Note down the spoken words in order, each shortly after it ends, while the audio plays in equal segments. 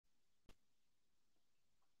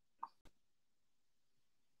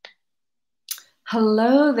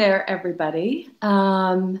Hello there, everybody.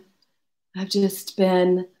 I've just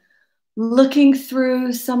been looking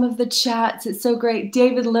through some of the chats. It's so great.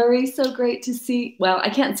 David Lurie, so great to see. Well, I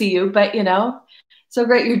can't see you, but so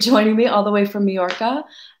great you're joining me all the way from Mallorca.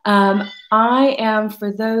 I am,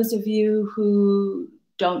 for those of you who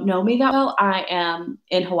don't know me that well, I am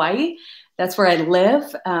in Hawaii. That's where I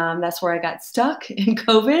live. That's where I got stuck in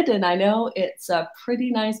COVID, and I know it's a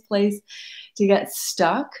pretty nice place to get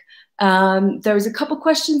stuck. There was a couple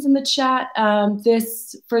questions in the chat.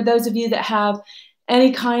 This, for those of you that have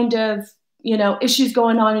any kind of, issues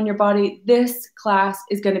going on in your body, this class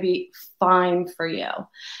is going to be fine for you.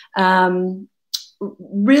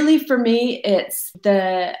 Really, for me, it's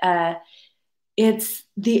the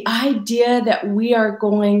idea that we are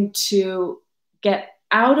going to get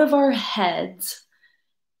out of our heads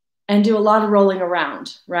and do a lot of rolling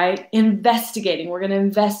around, right? Investigating. We're going to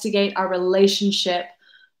investigate our relationship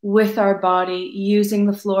with our body, using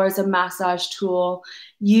the floor as a massage tool,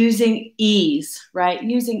 using ease, right?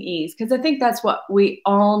 Using ease. Because I think that's what we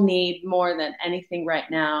all need more than anything right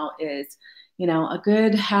now is, a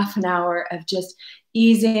good half an hour of just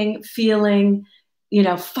easing, feeling,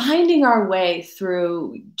 finding our way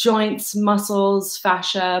through joints, muscles,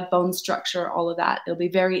 fascia, bone structure, all of that. It'll be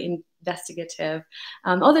very investigative.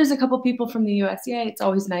 There's a couple people from the US. Yeah, it's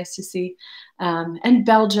always nice to see. And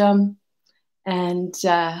Belgium. And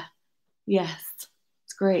yes,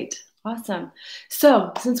 it's great. Awesome.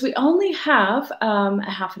 So since we only have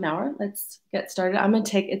a half an hour, let's get started.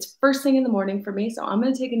 It's first thing in the morning for me, so I'm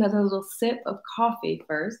going to take another little sip of coffee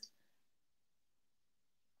first.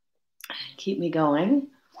 Keep me going.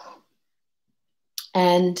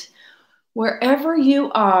 And wherever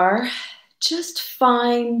you are, just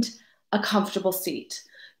find a comfortable seat.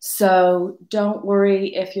 So don't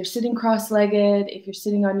worry if you're sitting cross-legged, if you're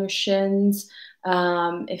sitting on your shins,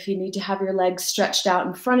 if you need to have your legs stretched out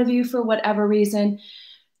in front of you for whatever reason,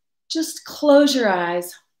 just close your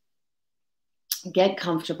eyes, get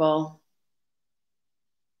comfortable.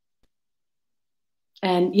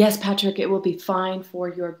 And yes, Patrick, it will be fine for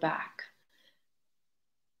your back.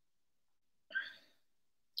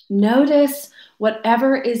 Notice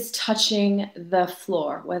whatever is touching the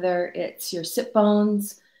floor, whether it's your sit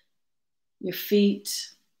bones, your feet,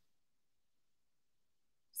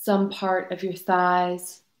 some part of your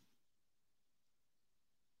thighs.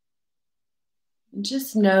 And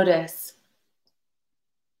just notice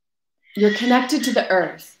you're connected to the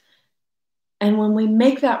earth. And when we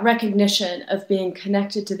make that recognition of being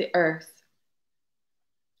connected to the earth,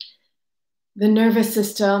 the nervous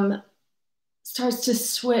system starts to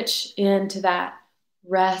switch into that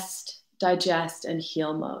rest, digest, and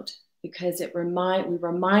heal mode, because we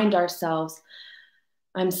remind ourselves,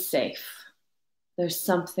 I'm safe. There's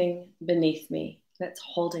something beneath me that's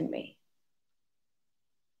holding me.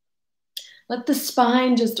 Let the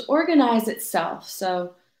spine just organize itself.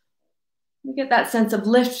 So we get that sense of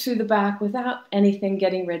lift through the back without anything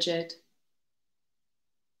getting rigid.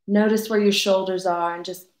 Notice where your shoulders are and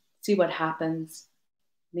just see what happens.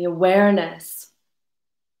 The awareness,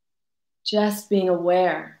 just being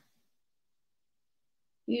aware,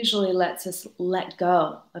 usually lets us let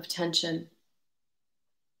go of tension.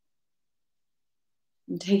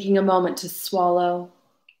 And taking a moment to swallow,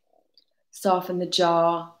 soften the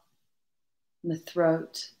jaw and the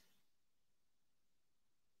throat.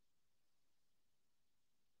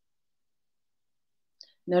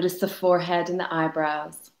 Notice the forehead and the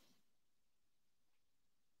eyebrows.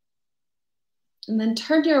 And then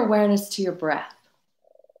turn your awareness to your breath.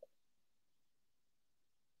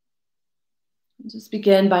 And just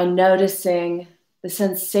begin by noticing the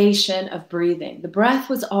sensation of breathing. The breath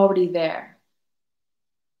was already there.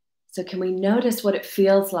 So can we notice what it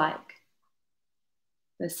feels like?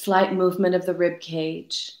 The slight movement of the rib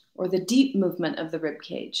cage or the deep movement of the rib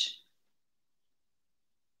cage.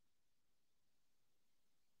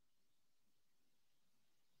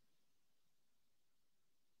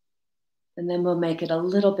 And then we'll make it a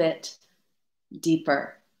little bit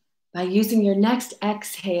deeper. By using your next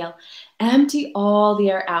exhale, empty all the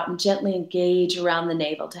air out and gently engage around the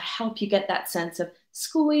navel to help you get that sense of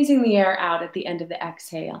squeezing the air out at the end of the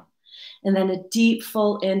exhale. And then a deep,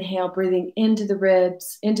 full inhale, breathing into the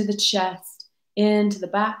ribs, into the chest, into the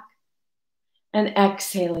back. And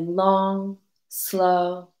exhaling long,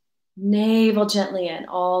 slow, navel gently in,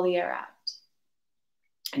 all the air out.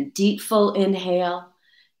 And deep, full inhale,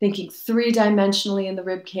 thinking three-dimensionally in the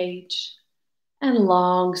rib cage. And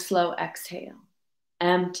long, slow exhale,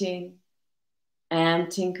 emptying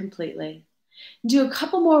completely. Do a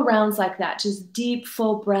couple more rounds like that, just deep,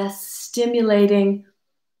 full breaths, stimulating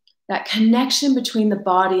that connection between the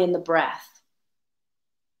body and the breath.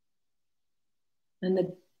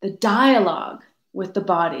 And the dialogue with the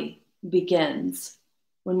body begins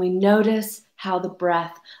when we notice how the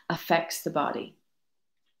breath affects the body.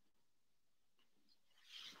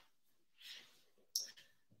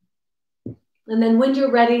 And then when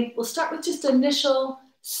you're ready, we'll start with just initial,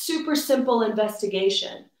 super simple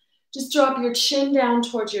investigation. Just drop your chin down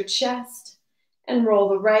towards your chest and roll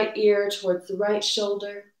the right ear towards the right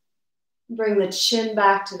shoulder. Bring the chin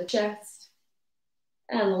back to the chest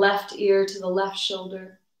and left ear to the left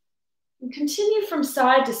shoulder. And continue from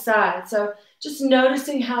side to side. So just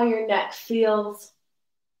noticing how your neck feels.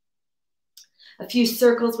 A few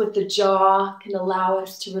circles with the jaw can allow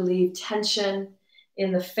us to relieve tension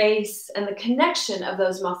in the face and the connection of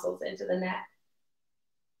those muscles into the neck.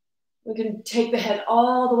 We can take the head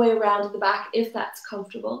all the way around to the back if that's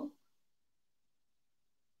comfortable.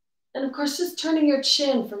 And of course, just turning your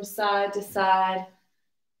chin from side to side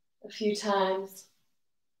a few times.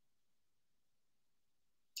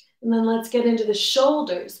 And then let's get into the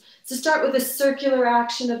shoulders. So start with a circular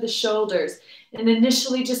action of the shoulders. And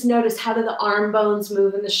initially just notice, how do the arm bones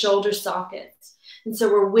move in the shoulder sockets? And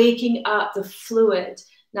so we're waking up the fluid,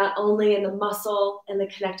 not only in the muscle and the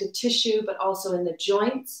connective tissue, but also in the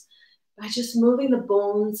joints, by just moving the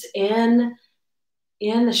bones in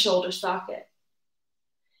the shoulder socket.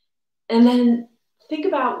 And then think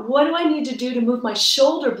about, what do I need to do to move my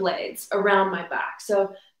shoulder blades around my back?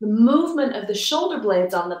 So the movement of the shoulder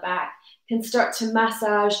blades on the back can start to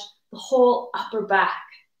massage the whole upper back.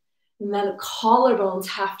 And then the collarbones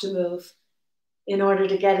have to move in order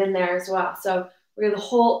to get in there as well. So the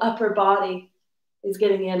whole upper body is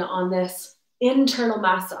getting in on this internal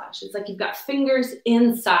massage. It's like you've got fingers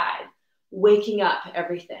inside, waking up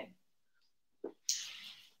everything.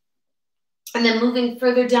 And then moving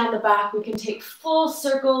further down the back, we can take full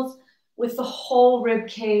circles with the whole rib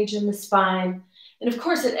cage and the spine. And of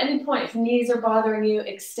course, at any point, if knees are bothering you,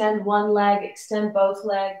 extend one leg, extend both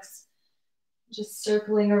legs. Just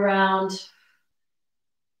circling around,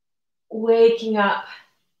 waking up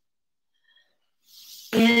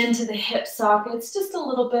into the hip sockets just a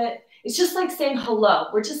little bit. It's just like saying hello.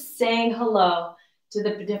 We're just saying hello to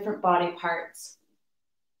the different body parts.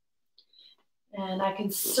 And I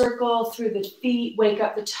can circle through the feet, wake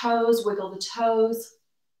up the toes, wiggle the toes.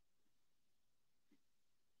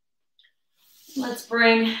 Let's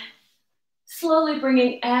slowly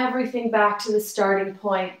bringing everything back to the starting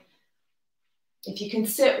point. If you can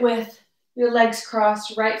sit with your legs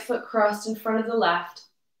crossed, right foot crossed in front of the left,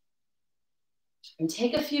 and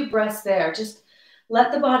take a few breaths there. Just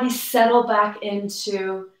let the body settle back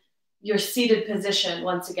into your seated position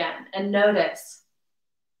once again, and notice,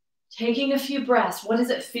 taking a few breaths, what does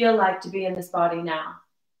it feel like to be in this body now?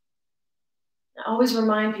 I always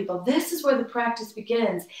remind people, this is where the practice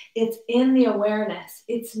begins. It's in the awareness.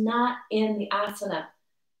 It's not in the asana.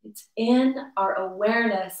 It's in our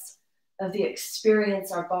awareness of the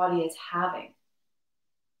experience our body is having.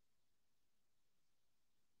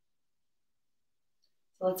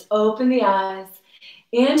 So let's open the eyes,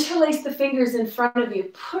 interlace the fingers in front of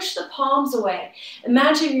you, push the palms away.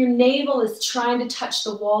 Imagine your navel is trying to touch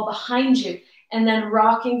the wall behind you and then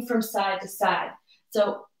rocking from side to side.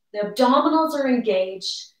 So the abdominals are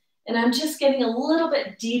engaged, and I'm just getting a little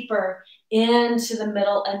bit deeper into the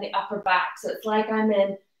middle and the upper back. So it's like I'm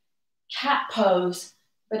in cat pose,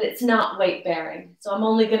 but it's not weight bearing. So I'm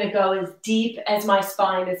only going to go as deep as my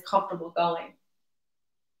spine is comfortable going.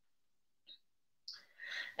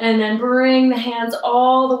 And then bring the hands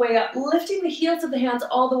all the way up, lifting the heels of the hands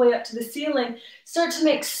all the way up to the ceiling. Start to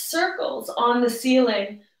make circles on the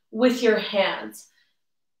ceiling with your hands.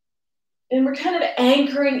 And we're kind of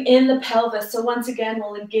anchoring in the pelvis. So once again,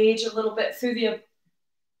 we'll engage a little bit through the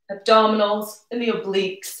abdominals and the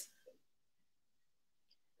obliques.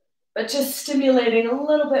 But just stimulating a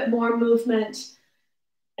little bit more movement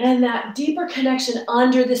and that deeper connection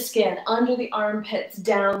under the skin, under the armpits,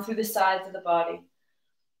 down through the sides of the body.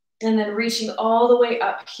 And then reaching all the way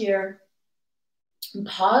up here. And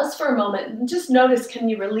pause for a moment and just notice, can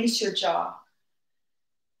you release your jaw?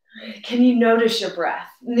 Can you notice your breath?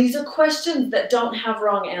 And these are questions that don't have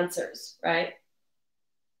wrong answers, right?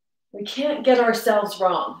 We can't get ourselves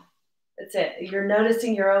wrong. That's it. You're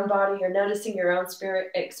noticing your own body. You're noticing your own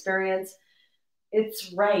spirit experience.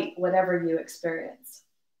 It's right, whatever you experience.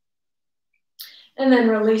 And then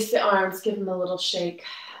release the arms. Give them a little shake.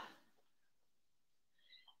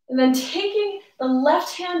 And then taking the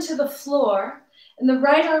left hand to the floor, and the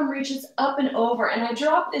right arm reaches up and over, and I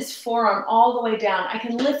drop this forearm all the way down. I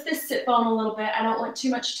can lift this sit bone a little bit. I don't want too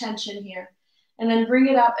much tension here. and then bring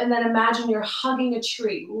it up, and then imagine you're hugging a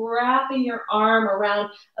tree, wrapping your arm around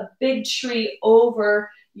a big tree over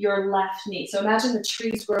your left knee. So imagine the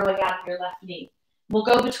tree's growing out of your left knee. We'll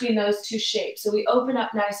go between those two shapes. So we open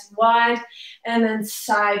up nice and wide, and then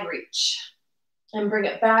side reach. And bring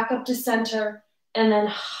it back up to center, and then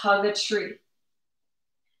hug a tree.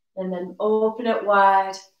 And then open it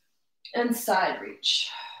wide, and side reach.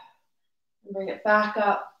 And bring it back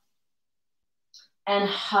up, and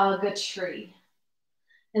hug a tree.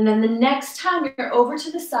 And then the next time you're over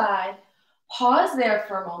to the side, pause there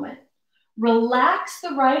for a moment. Relax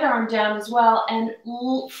the right arm down as well, and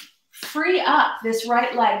free up this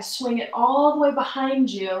right leg. Swing it all the way behind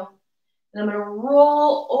you. And I'm going to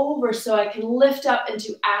roll over so I can lift up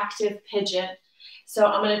into active pigeon. So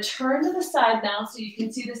I'm going to turn to the side now so you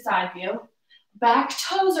can see the side view. Back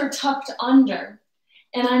toes are tucked under.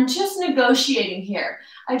 And I'm just negotiating here.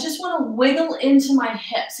 I just want to wiggle into my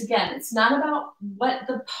hips. Again, it's not about what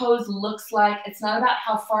the pose looks like. It's not about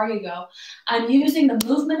how far you go. I'm using the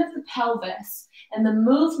movement of the pelvis and the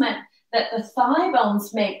movement that the thigh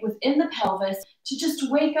bones make within the pelvis to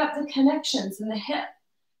just wake up the connections in the hip.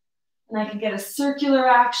 And I can get a circular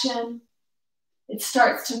action. It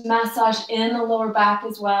starts to massage in the lower back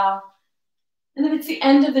as well. And if it's the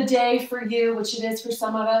end of the day for you, which it is for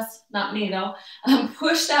some of us, not me though,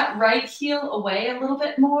 push that right heel away a little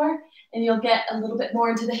bit more, and you'll get a little bit more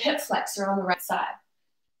into the hip flexor on the right side.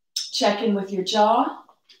 Check in with your jaw.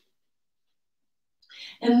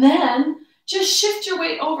 And then just shift your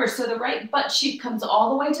weight over so the right butt cheek comes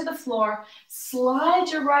all the way to the floor. Slide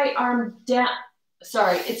your right arm down.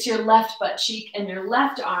 Sorry, it's your left butt cheek and your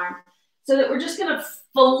left arm, so that we're just going to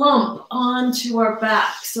flump onto our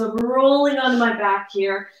back. So I'm rolling onto my back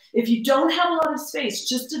here. If you don't have a lot of space,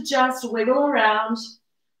 just adjust, wiggle around.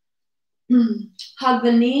 Hug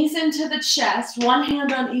the knees into the chest, one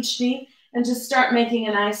hand on each knee, and just start making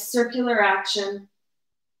a nice circular action.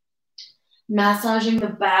 Massaging the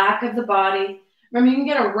back of the body. Remember, you can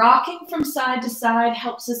get a rocking from side to side,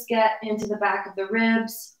 helps us get into the back of the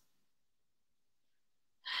ribs.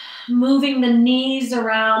 Moving the knees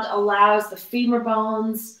around allows the femur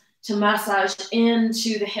bones to massage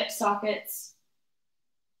into the hip sockets.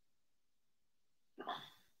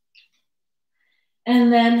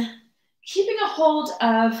 And then keeping a hold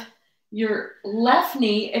of your left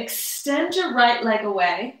knee, extend your right leg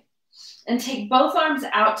away and take both arms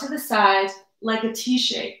out to the side like a T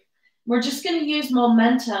shape. We're just going to use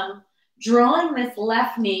momentum, drawing this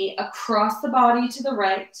left knee across the body to the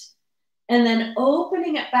right, and then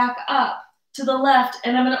opening it back up to the left.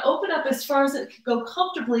 And I'm going to open up as far as it could go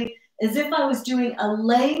comfortably, as if I was doing a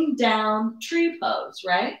laying down tree pose,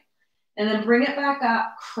 right? And then bring it back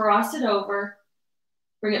up, cross it over,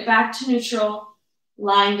 bring it back to neutral,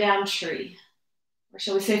 lying down tree. Or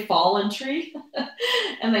shall we say fallen tree?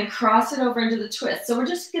 And then cross it over into the twist. So we're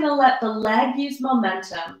just going to let the leg use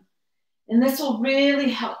momentum. And this will really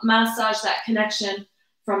help massage that connection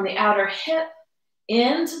from the outer hip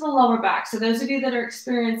into the lower back. So those of you that are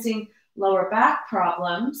experiencing lower back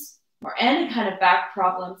problems or any kind of back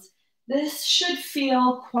problems, this should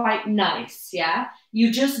feel quite nice, yeah?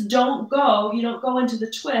 You just don't go into the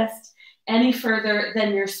twist any further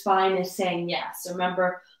than your spine is saying yes. So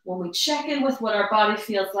remember, when we check in with what our body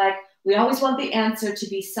feels like, we always want the answer to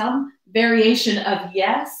be some variation of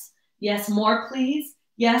yes, yes more please,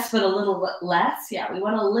 yes but a little less. Yeah, we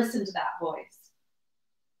want to listen to that voice.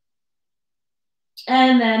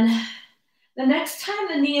 And then the next time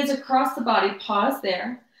the knee is across the body, pause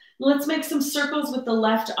there. Let's make some circles with the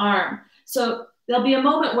left arm. So there'll be a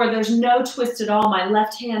moment where there's no twist at all. My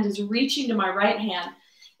left hand is reaching to my right hand.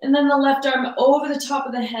 And then the left arm over the top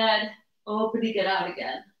of the head, opening it out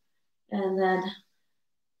again. And then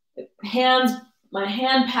my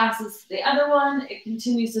hand passes the other one. It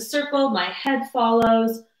continues to circle. My head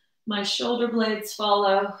follows. My shoulder blades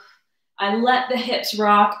follow. I let the hips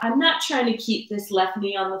rock. I'm not trying to keep this left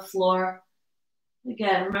knee on the floor.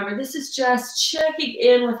 Again, remember, this is just checking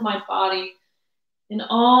in with my body in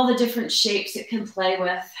all the different shapes it can play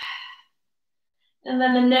with. And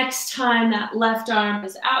then the next time that left arm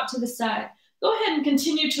is out to the side, go ahead and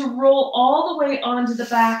continue to roll all the way onto the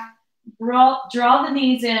back. Draw the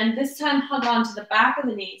knees in. This time, hug onto the back of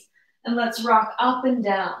the knees. And let's rock up and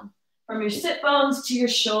down from your sit bones to your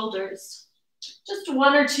shoulders. Just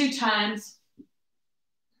 1 or 2 times.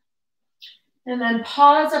 And then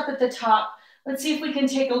pause up at the top. Let's see if we can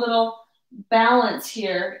take a little balance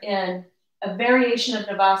here in a variation of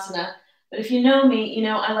Navasana. But if you know me, you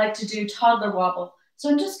know I like to do toddler wobble. So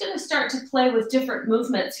I'm just going to start to play with different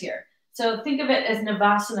movements here. So think of it as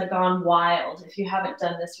Navasana gone wild if you haven't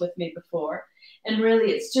done this with me before. And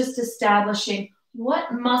really, it's just establishing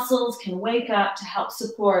what muscles can wake up to help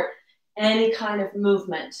support any kind of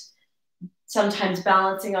movement. Sometimes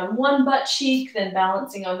balancing on one butt cheek, then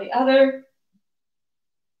balancing on the other.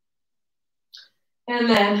 And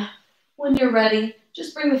then when you're ready,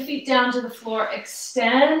 just bring the feet down to the floor,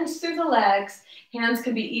 extend through the legs. Hands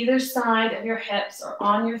can be either side of your hips or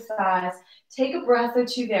on your thighs. Take a breath or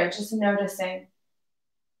two there, just noticing.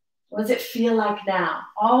 What does it feel like now?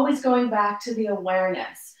 Always going back to the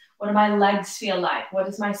awareness. What do my legs feel like? What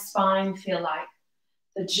does my spine feel like?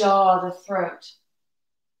 The jaw, the throat.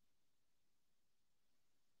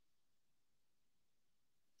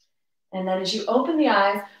 And then as you open the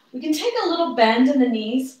eyes, we can take a little bend in the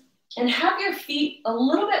knees and have your feet a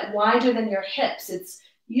little bit wider than your hips. It's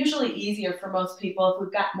usually easier for most people if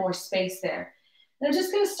we've got more space there. And I'm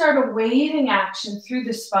just going to start a waving action through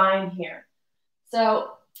the spine here.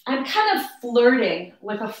 So I'm kind of flirting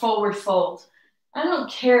with a forward fold. I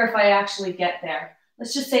don't care if I actually get there.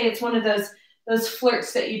 Let's just say it's one of those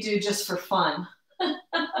flirts that you do just for fun.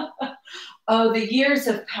 Oh, the years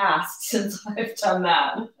have passed since I've done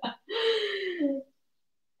that.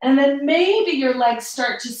 And then maybe your legs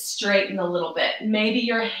start to straighten a little bit. Maybe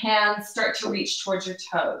your hands start to reach towards your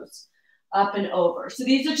toes, up and over. So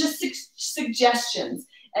these are just suggestions.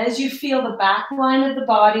 As you feel the back line of the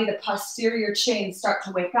body, the posterior chain start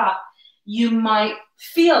to wake up, you might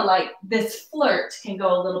feel like this flirt can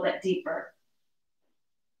go a little bit deeper.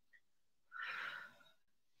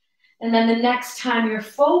 And then the next time you're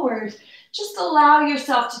forward, just allow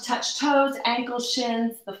yourself to touch toes, ankles,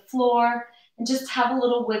 shins, the floor, and just have a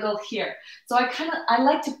little wiggle here. So I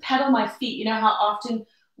like to pedal my feet. You know how often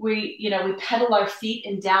we pedal our feet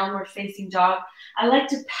in downward facing dog? I like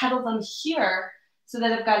to pedal them here so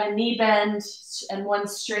that I've got a knee bend and one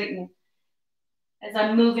straighten as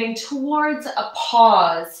I'm moving towards a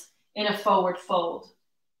pause in a forward fold.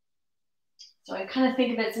 So I kind of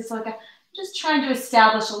think of it as like just trying to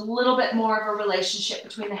establish a little bit more of a relationship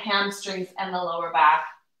between the hamstrings and the lower back.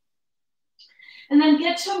 And then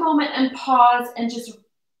get to a moment and pause and just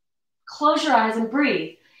close your eyes and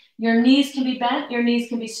breathe. Your knees can be bent, your knees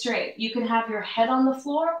can be straight. You can have your head on the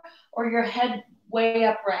floor or your head way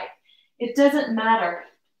upright. It doesn't matter.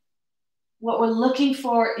 What we're looking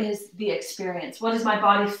for is the experience. What does my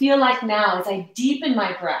body feel like now as I deepen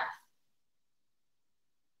my breath?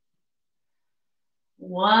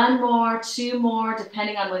 One more, two more,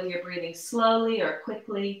 depending on whether you're breathing slowly or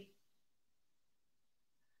quickly.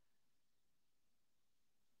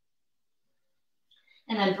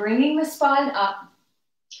 And then bringing the spine up,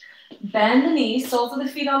 bend the knees, soles of the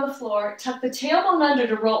feet on the floor, tuck the tailbone under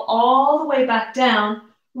to roll all the way back down,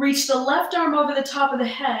 reach the left arm over the top of the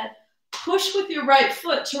head, push with your right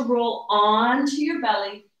foot to roll onto your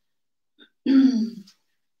belly. And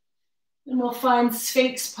we'll find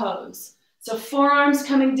Sphinx pose. So forearms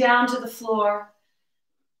coming down to the floor.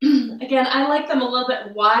 Again, I like them a little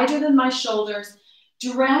bit wider than my shoulders.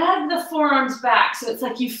 Drag the forearms back so it's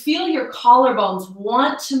like you feel your collarbones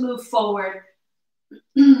want to move forward.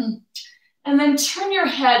 And then turn your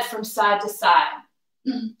head from side to side.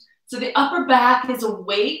 So the upper back is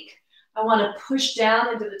awake. I want to push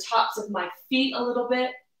down into the tops of my feet a little bit.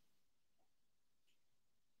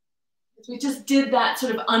 We just did that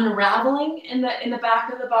sort of unraveling in the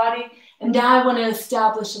back of the body. And now I want to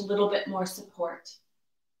establish a little bit more support.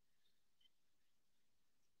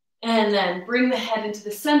 And then bring the head into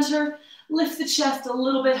the center. Lift the chest a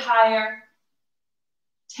little bit higher.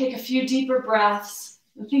 Take a few deeper breaths.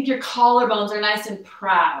 I think your collarbones are nice and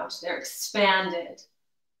proud. They're expanded.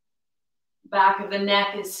 Back of the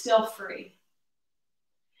neck is still free.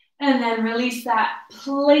 And then release that.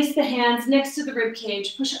 Place the hands next to the rib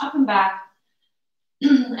cage. Push up and back.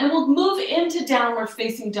 And we'll move into downward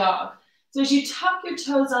facing dog. So as you tuck your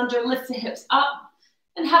toes under, lift the hips up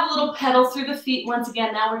and have a little pedal through the feet. Once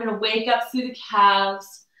again, now we're going to wake up through the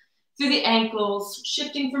calves, through the ankles,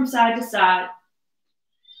 shifting from side to side.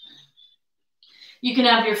 You can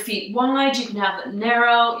have your feet wide. You can have them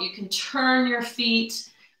narrow. You can turn your feet.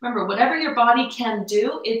 Remember, whatever your body can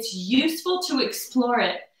do, it's useful to explore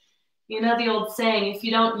it. You know the old saying, if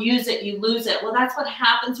you don't use it, you lose it. Well, that's what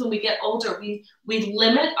happens when we get older. We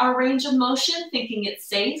limit our range of motion, thinking it's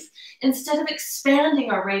safe, instead of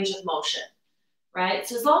expanding our range of motion, right?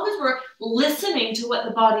 So as long as we're listening to what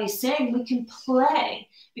the body is saying, we can play,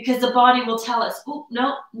 because the body will tell us, oh,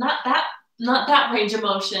 no, not that range of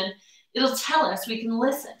motion. It'll tell us, we can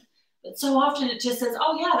listen. But so often it just says,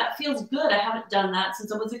 oh yeah, that feels good. I haven't done that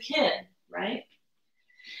since I was a kid, right?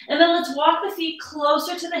 And then let's walk the feet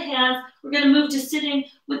closer to the hands. We're going to move to sitting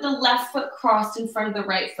with the left foot crossed in front of the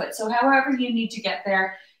right foot. So however you need to get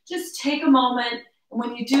there, just take a moment. And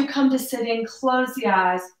when you do come to sitting, close the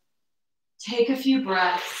eyes. Take a few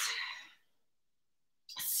breaths.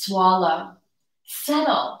 Swallow.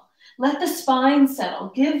 Settle. Let the spine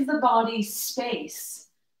settle. Give the body space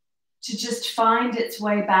to just find its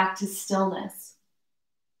way back to stillness.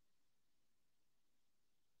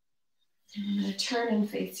 I'm going to turn and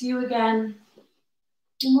face you again.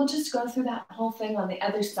 And we'll just go through that whole thing on the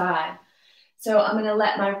other side. So I'm going to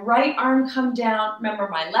let my right arm come down. Remember,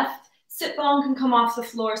 my left sit bone can come off the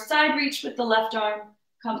floor. Side reach with the left arm.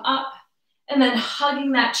 Come up. And then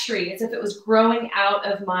hugging that tree as if it was growing out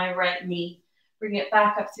of my right knee. Bring it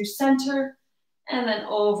back up through center. And then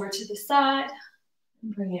over to the side.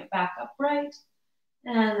 And bring it back upright.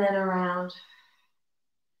 And then around.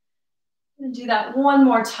 And do that one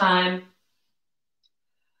more time.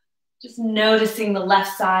 Just noticing the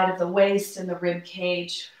left side of the waist and the rib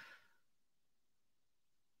cage.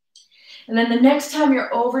 And then the next time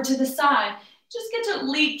you're over to the side, just get to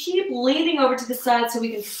keep leaning over to the side so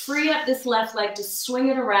we can free up this left leg to swing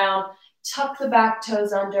it around, tuck the back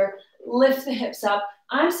toes under, lift the hips up.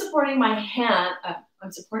 I'm supporting my hand.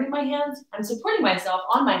 I'm supporting myself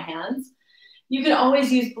on my hands. You can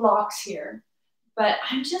always use blocks here, but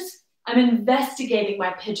I'm investigating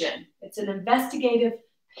my pigeon. It's an investigative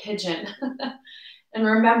pigeon. And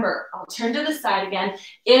remember, I'll turn to the side again.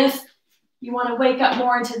 If you want to wake up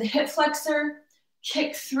more into the hip flexor,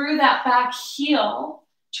 kick through that back heel.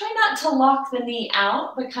 Try not to lock the knee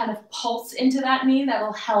out, but kind of pulse into that knee.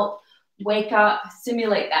 That'll help wake up,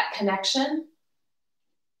 stimulate that connection.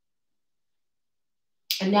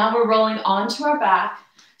 And now we're rolling onto our back.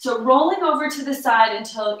 So rolling over to the side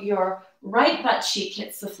until your right butt cheek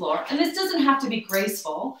hits the floor. And this doesn't have to be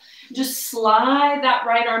graceful. Just slide that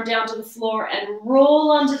right arm down to the floor and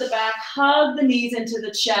roll onto the back. Hug the knees into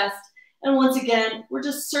the chest. And once again, we're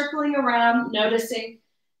just circling around, noticing,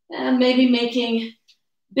 and maybe making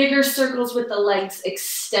bigger circles with the legs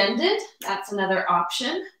extended. That's another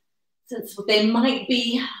option, since they might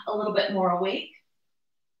be a little bit more awake.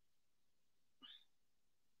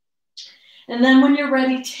 And then when you're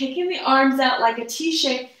ready, taking the arms out like a T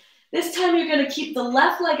shape. This time you're going to keep the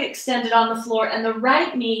left leg extended on the floor and the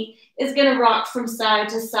right knee is going to rock from side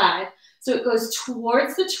to side. So it goes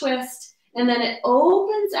towards the twist. And then it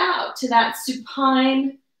opens out to that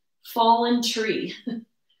supine fallen tree.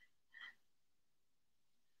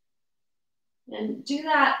 And do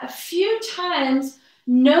that a few times,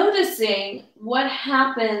 noticing what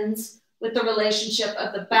happens with the relationship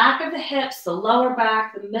of the back of the hips, the lower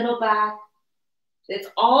back, the middle back. It's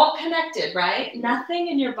all connected, right? Nothing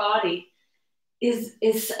in your body is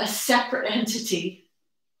a separate entity,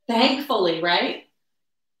 thankfully, right?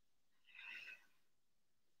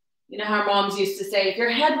 You know how moms used to say, if your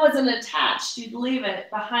head wasn't attached, you'd leave it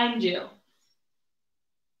behind you.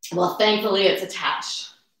 Well, thankfully, it's attached.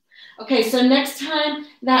 Okay, so next time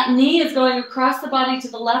that knee is going across the body to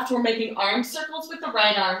the left, we're making arm circles with the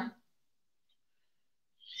right arm.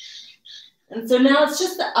 And so now it's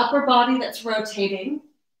just the upper body that's rotating.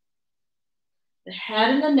 The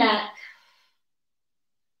head and the neck.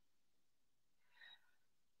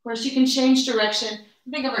 Of course, you can change direction. I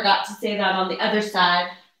think I forgot to say that on the other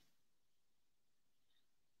side.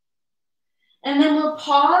 And then we'll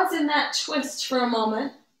pause in that twist for a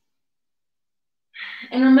moment.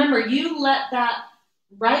 And remember, you let that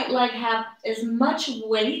right leg have as much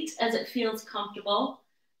weight as it feels comfortable.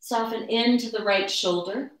 Soften into the right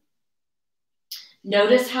shoulder.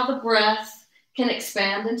 Notice how the breath can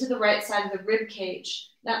expand into the right side of the rib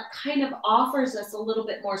cage. That kind of offers us a little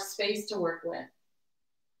bit more space to work with.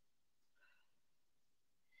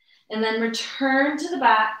 And then return to the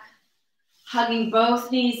back. Hugging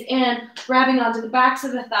both knees in, grabbing onto the backs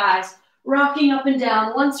of the thighs, rocking up and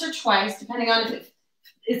down once or twice, depending on if it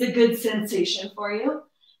is a good sensation for you.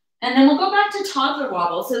 And then we'll go back to toddler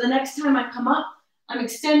wobble. So the next time I come up, I'm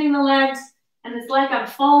extending the legs, and it's like I'm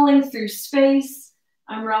falling through space.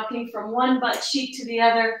 I'm rocking from one butt cheek to the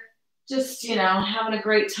other, just, having a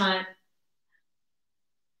great time.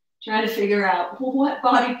 Trying to figure out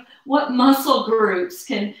what muscle groups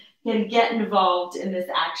can get involved in this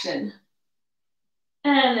action.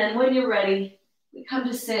 And then when you're ready, we come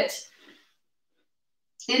to sit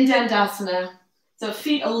in Dandasana. So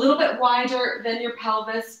feet a little bit wider than your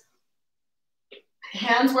pelvis.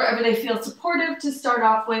 Hands wherever they feel supportive to start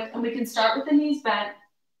off with. And we can start with the knees bent.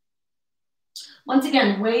 Once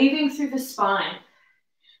again, waving through the spine.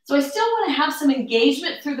 So I still want to have some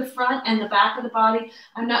engagement through the front and the back of the body.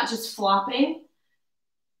 I'm not just flopping.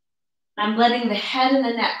 I'm letting the head and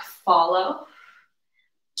the neck follow.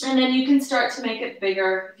 And then you can start to make it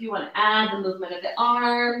bigger if you want to add the movement of the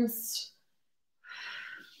arms.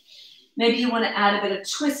 Maybe you want to add a bit of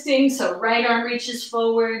twisting, so right arm reaches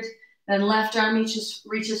forward, then left arm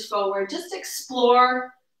reaches forward. Just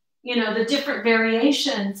explore, the different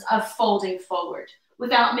variations of folding forward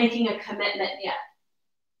without making a commitment yet.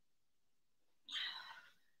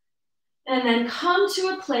 And then come to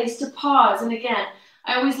a place to pause. And again,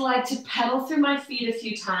 I always like to pedal through my feet a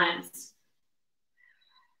few times.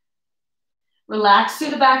 Relax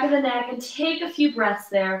through the back of the neck and take a few breaths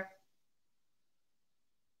there.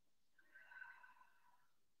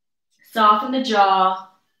 Soften the jaw.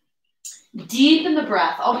 Deepen the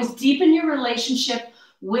breath. Always deepen your relationship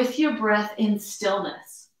with your breath in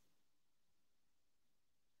stillness.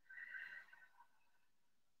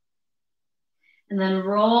 And then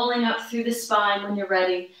rolling up through the spine when you're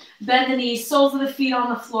ready. Bend the knees, soles of the feet on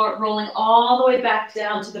the floor, rolling all the way back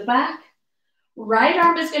down to the back. Right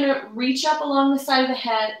arm is going to reach up along the side of the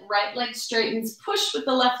head. Right leg straightens. Push with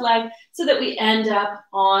the left leg so that we end up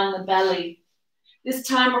on the belly. This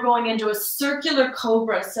time we're going into a circular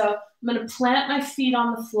cobra. So I'm going to plant my feet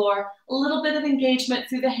on the floor. A little bit of engagement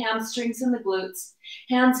through the hamstrings and the glutes.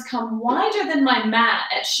 Hands come wider than my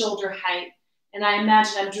mat at shoulder height. And I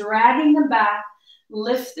imagine I'm dragging them back.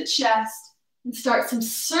 Lift the chest and start some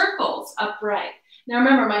circles upright. Now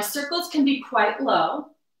remember, my circles can be quite low.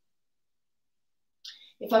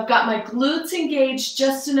 If I've got my glutes engaged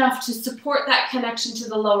just enough to support that connection to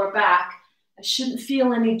the lower back, I shouldn't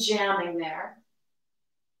feel any jamming there.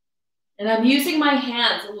 And I'm using my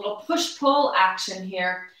hands, a little push-pull action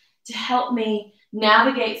here to help me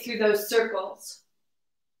navigate through those circles.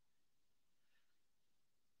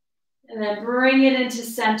 And then bring it into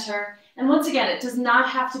center. And once again, it does not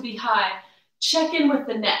have to be high. Check in with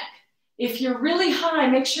the neck. If you're really high,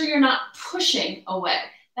 make sure you're not pushing away.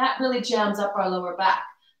 That really jams up our lower back.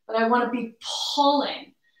 But I want to be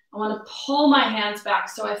pulling. I want to pull my hands back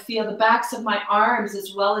so I feel the backs of my arms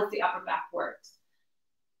as well as the upper back works.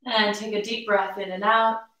 And take a deep breath in and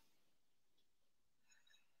out.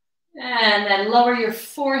 And then lower your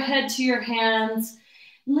forehead to your hands.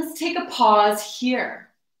 And let's take a pause here.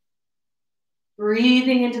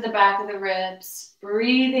 Breathing into the back of the ribs,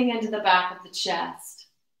 breathing into the back of the chest.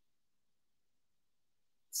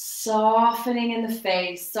 Softening in the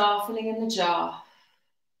face, softening in the jaw.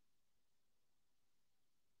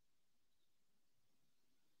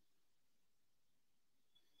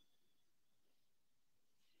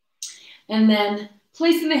 And then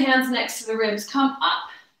placing the hands next to the ribs, come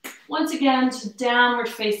up once again to downward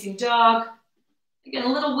facing dog. Again,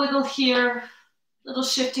 a little wiggle here, little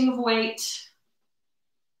shifting of weight.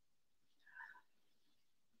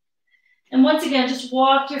 And once again, just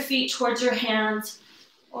walk your feet towards your hands,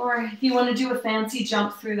 or if you want to do a fancy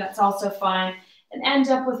jump through, that's also fine, and end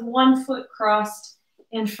up with one foot crossed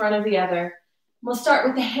in front of the other. We'll start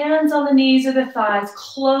with the hands on the knees or the thighs.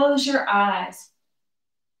 Close your eyes.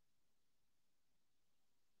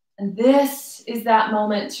 And this is that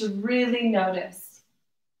moment to really notice,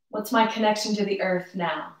 what's my connection to the earth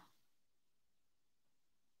now?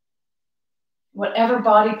 Whatever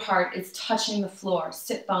body part is touching the floor,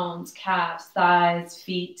 sit bones, calves, thighs,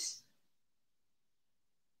 feet.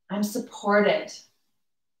 I'm supported.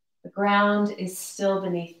 The ground is still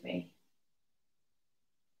beneath me.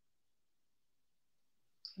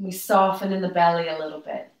 We soften in the belly a little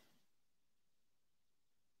bit.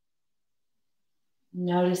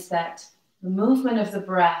 Notice that the movement of the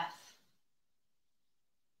breath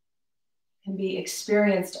can be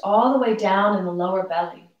experienced all the way down in the lower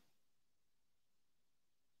belly.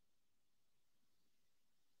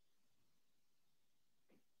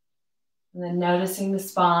 And then noticing the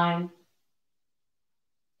spine.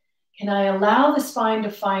 Can I allow the spine to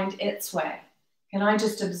find its way? Can I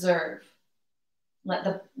just observe? Let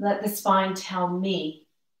the spine tell me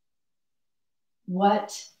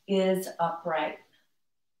what is upright.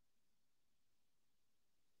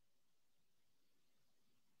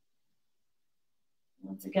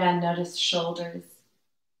 Once again, notice shoulders,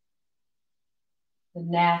 the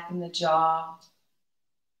neck and the jaw,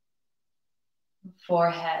 the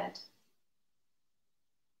forehead.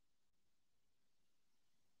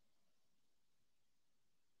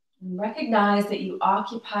 And recognize that you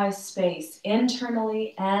occupy space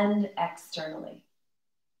internally and externally.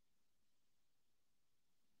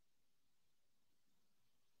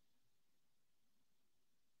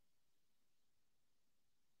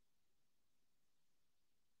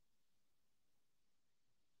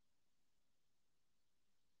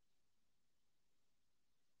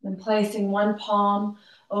 Then placing one palm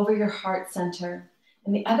over your heart center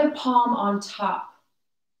and the other palm on top.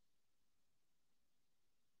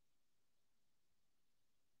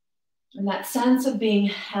 And that sense of being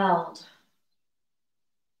held.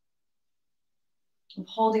 of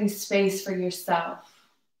holding space for yourself.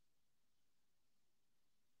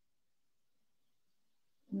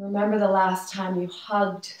 Remember the last time you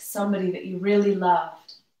hugged somebody that you really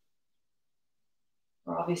loved,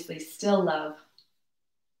 or obviously still love.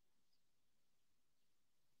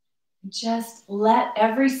 Just let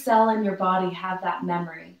every cell in your body have that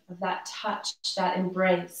memory of that touch, that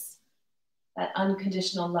embrace, that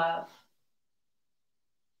unconditional love.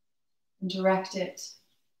 And direct it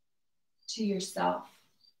to yourself.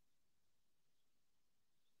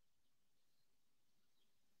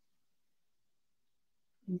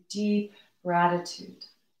 And deep gratitude.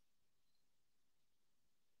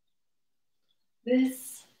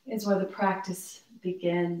 This is where the practice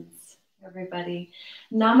begins, everybody.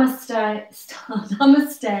 Namaste.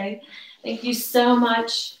 Namaste. Thank you so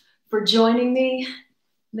much for joining me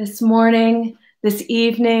this morning, this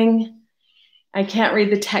evening. I can't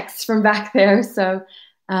read the text from back there, so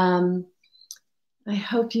I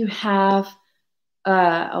hope you have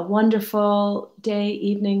a wonderful day,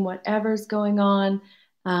 evening, whatever's going on.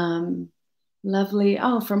 Lovely.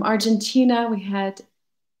 Oh, from Argentina, we had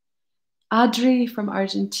Adri from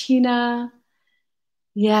Argentina.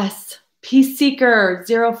 Yes, Peace Seeker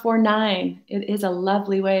 049. It is a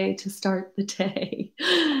lovely way to start the day.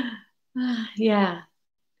 Yeah.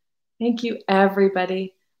 Thank you,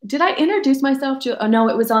 everybody. Did I introduce myself, Julie? Oh, no,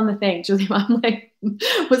 it was on the thing, Julie. I'm like,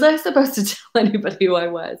 was I supposed to tell anybody who I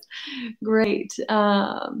was? Great.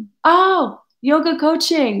 Oh, yoga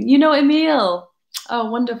coaching. You know Emile. Oh,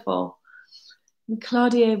 wonderful. And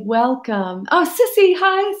Claudia, welcome. Oh, Sissy.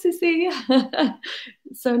 Hi, Sissy.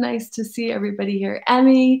 So nice to see everybody here.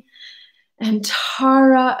 Emmy and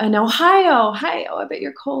Tara in Ohio. Hi. Oh, I bet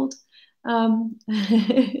you're cold. Oh,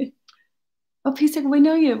 Peace, we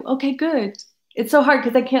know you. Okay, good. It's so hard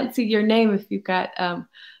because I can't see your name if you've got.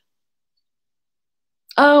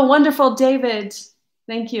 Oh, wonderful, David.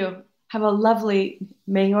 Thank you. Have a lovely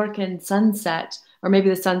Majorcan sunset, or maybe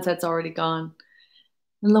the sunset's already gone.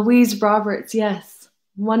 And Louise Roberts, yes,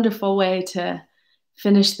 wonderful way to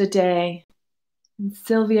finish the day. And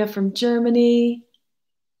Sylvia from Germany.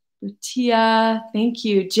 Lutia, thank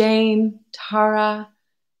you. Jane, Tara.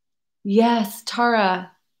 Yes,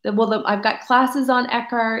 Tara. Well, I've got classes on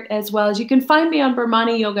Eckhart as well as you can find me on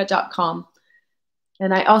BurmaniYoga.com.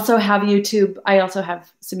 And I also have YouTube. I also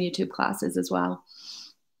have some YouTube classes as well.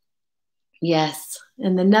 Yes.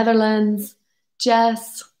 In the Netherlands,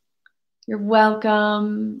 Jess, you're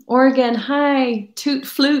welcome. Oregon, hi. Toot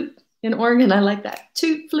flute in Oregon. I like that.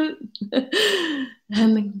 Toot flute.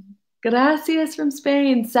 And gracias from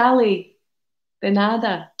Spain, Sally. De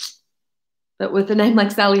nada. But with a name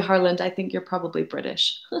like Sally Harland, I think you're probably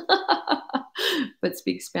British, but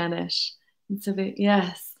speak Spanish. And so,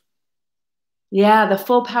 yes. Yeah, the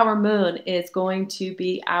full power moon is going to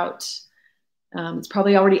be out. It's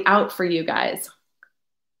probably already out for you guys.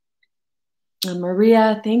 And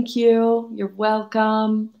Maria, thank you. You're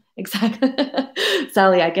welcome. Exactly.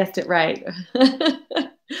 Sally, I guessed it right.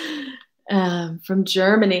 From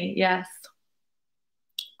Germany, yes.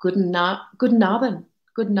 Guten Abend.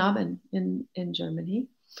 Guten Abend in Germany.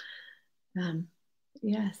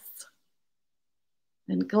 Yes.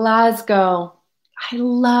 And Glasgow. I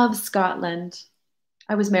love Scotland.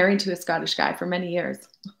 I was married to a Scottish guy for many years.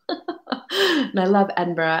 And I love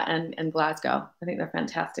Edinburgh and Glasgow. I think they're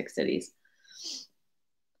fantastic cities.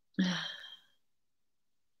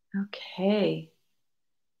 Okay.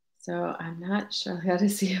 So I'm not sure how to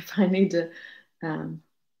see if I need to turn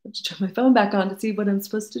my phone back on to see what I'm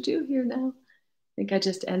supposed to do here now. I think I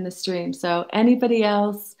just end the stream. So anybody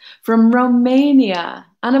else from Romania?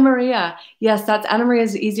 Anna Maria. Yes, that's Anna Maria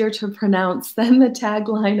is easier to pronounce than the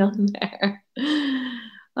tagline on there.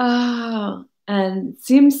 Oh, and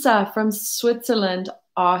Simsa from Switzerland.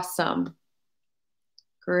 Awesome.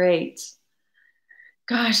 Great.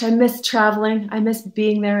 Gosh, I miss traveling. I miss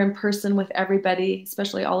being there in person with everybody,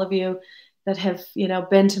 especially all of you that have,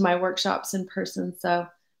 been to my workshops in person. So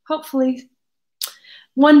hopefully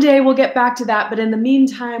one day we'll get back to that. But in the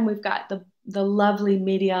meantime, we've got the lovely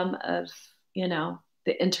medium of,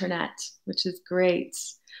 the internet, which is great.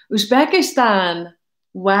 Uzbekistan.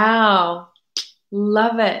 Wow.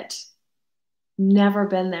 Love it. Never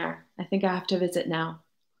been there. I think I have to visit now.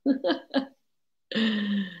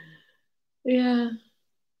 Yeah.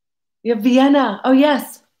 Yeah, Vienna. Oh,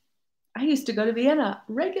 yes. I used to go to Vienna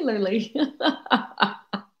regularly.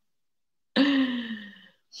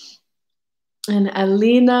 And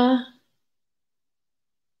Alina.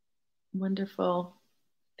 Wonderful.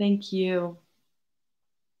 Thank you.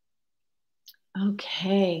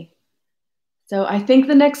 Okay. So I think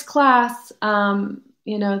the next class,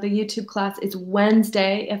 you know, the YouTube class is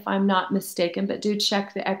Wednesday, if I'm not mistaken, but do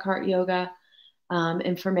check the Eckhart Yoga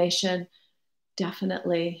information,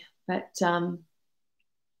 definitely. But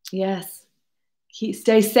yes,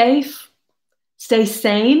 stay safe, stay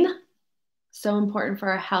sane. So important for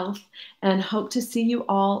our health, and hope to see you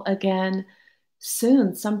all again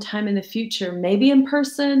soon, sometime in the future, maybe in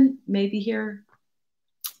person, maybe here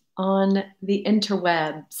on the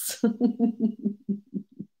interwebs.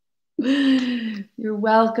 You're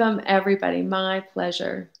welcome, everybody. My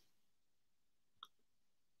pleasure.